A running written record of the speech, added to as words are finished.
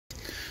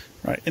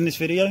Right, in this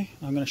video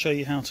I'm going to show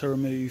you how to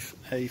remove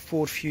a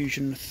Ford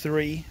Fusion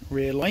 3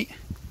 rear light.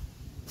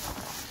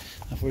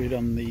 I've already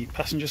done the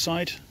passenger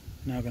side,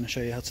 now I'm going to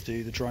show you how to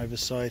do the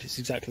driver's side. It's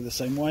exactly the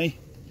same way.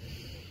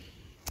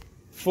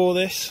 For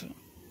this,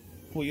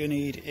 what you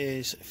need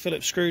is a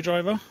Phillips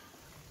screwdriver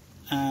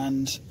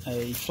and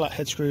a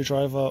flathead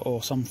screwdriver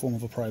or some form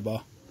of a pry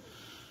bar,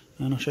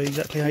 and I'll show you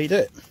exactly how you do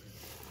it.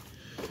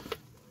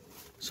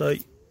 So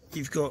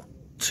you've got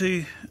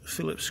two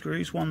Phillips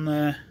screws, one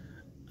there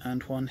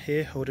and one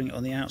here holding it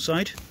on the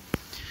outside,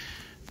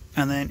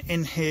 and then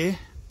in here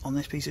on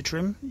this piece of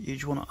trim you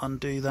just want to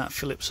undo that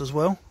Phillips as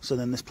well, so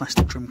then this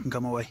plastic trim can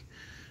come away,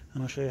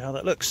 and I'll show you how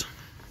that looks.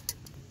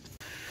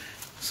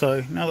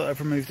 So now that I've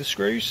removed the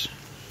screws,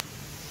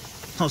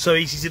 it's not so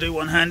easy to do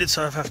one-handed,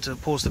 so I have to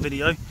pause the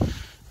video,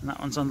 and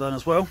that one's undone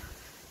as well.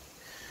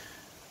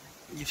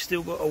 You've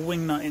still got a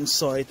wing nut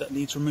inside that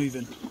needs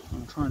removing.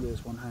 I'll try and do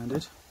this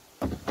one-handed.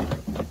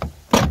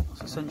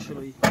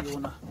 Essentially, you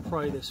want to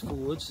pry this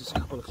forwards. There's a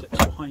couple of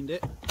clips behind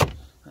it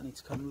that need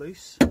to come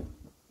loose.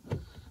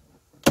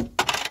 If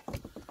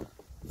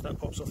that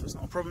pops off, it's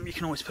not a problem. You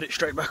can always put it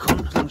straight back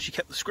on as long as you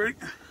kept the screw.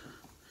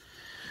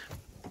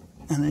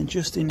 And then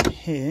just in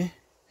here,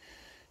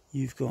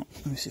 you've got,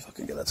 let me see if I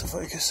can get that to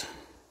focus.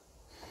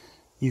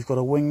 You've got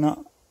a wing nut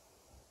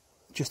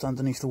just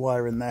underneath the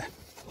wire in there.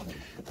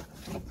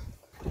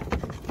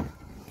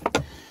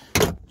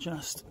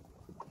 Just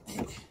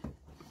here.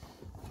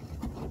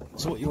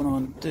 So what you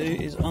want to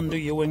do is undo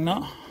your wing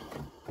nut.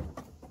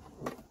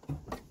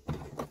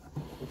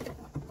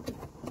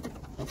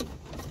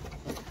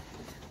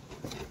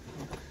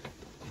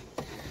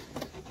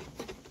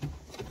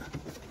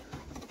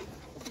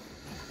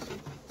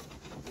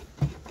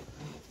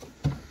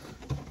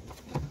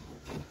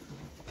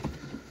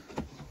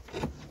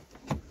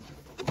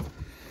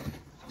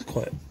 There's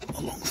quite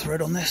a long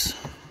thread on this.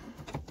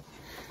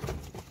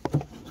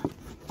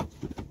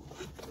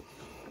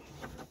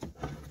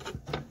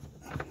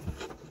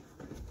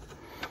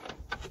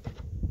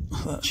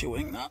 That's your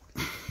wing nut.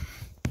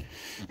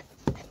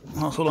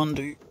 That will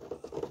undo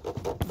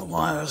the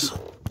wires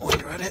while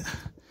you're at it.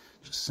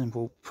 Just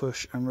simple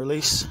push and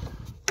release.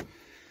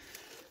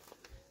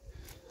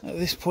 At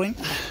this point,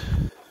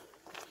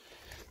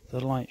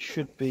 the light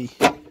should be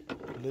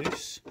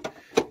loose.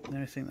 The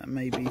only thing that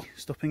may be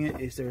stopping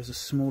it is there is a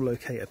small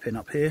locator pin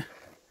up here.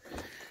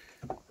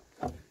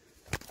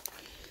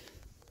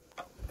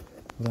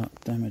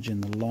 Without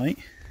damaging the light.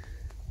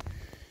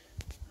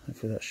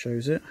 Hopefully that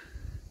shows it.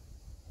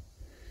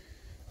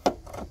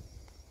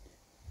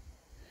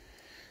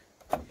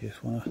 You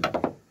just want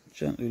to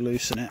gently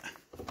loosen it.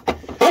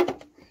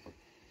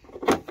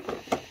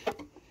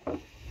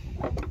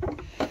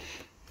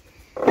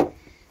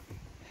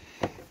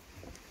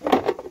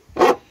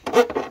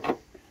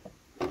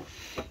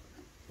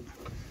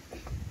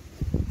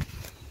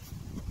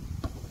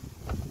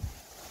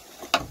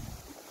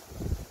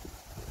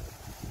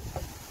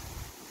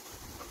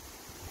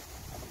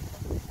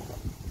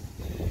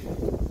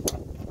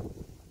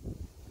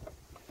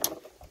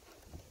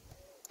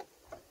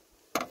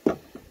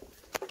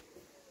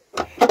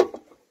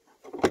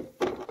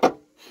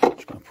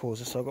 Pause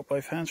this so I've got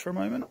both hands for a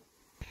moment.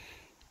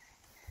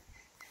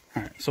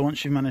 Alright, so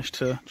once you've managed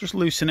to just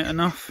loosen it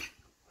enough,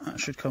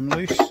 that should come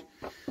loose,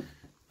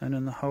 and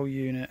then the whole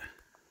unit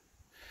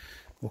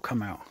will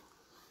come out.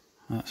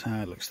 That's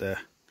how it looks there.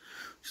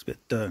 Just a bit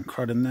of dirt and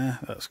crud in there,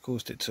 that's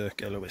caused it to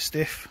get a little bit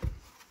stiff.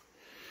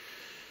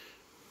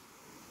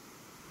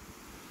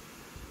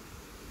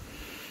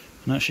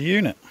 And that's your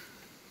unit.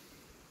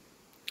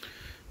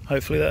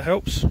 Hopefully that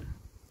helps, and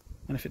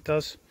if it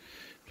does,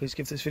 please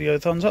give this video a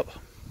thumbs up.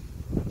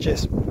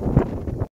 Cheers.